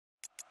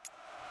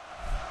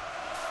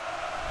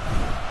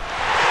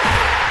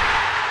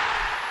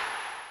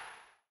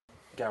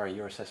Gary,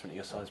 your assessment of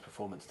your side's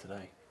performance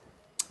today?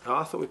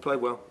 I thought we played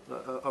well,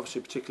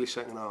 obviously particularly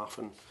second half,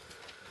 and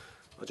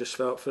I just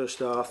felt first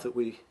half that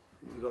we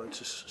got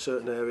into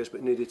certain areas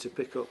but needed to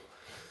pick up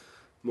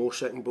more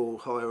second ball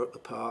higher up the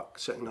park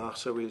second half,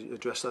 so we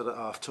addressed that at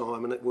half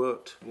time and it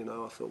worked. You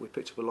know, I thought we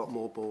picked up a lot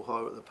more ball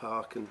higher up the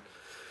park and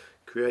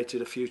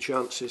created a few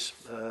chances,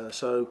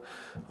 so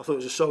I thought it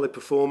was a solid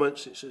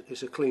performance.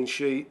 It's a clean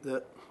sheet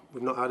that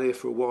we've not had here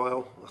for a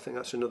while. I think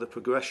that's another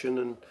progression,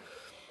 and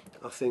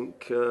I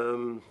think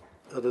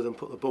other than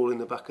put the ball in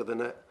the back of the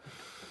net,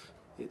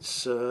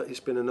 it's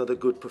been another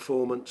good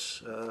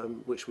performance,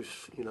 which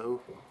we've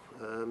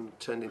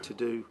tending to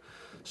do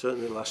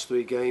certainly the last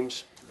 3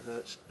 games,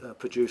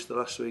 produced the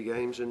last 3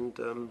 games, and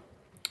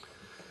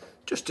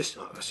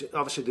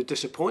obviously the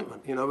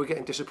disappointment. You know, we're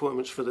getting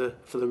disappointments for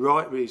the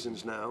right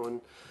reasons now,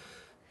 and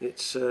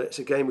it's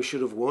a game we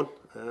should have won,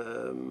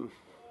 and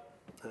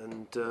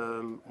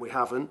we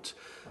haven't.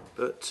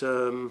 But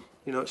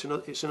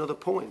it's another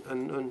point,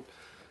 and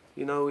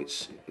you know,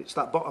 it's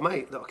that bottom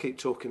 8 that I keep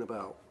talking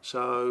about.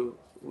 So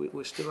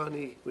we're still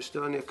only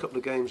a couple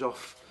of games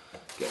off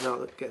getting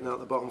out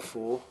the bottom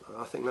 4.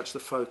 I think that's the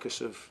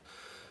focus of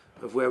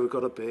where we've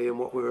got to be and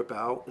what we're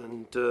about.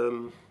 And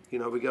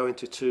we go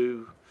into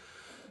two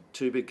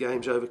big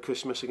games over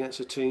Christmas against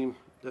a team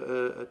that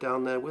are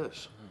down there with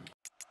us.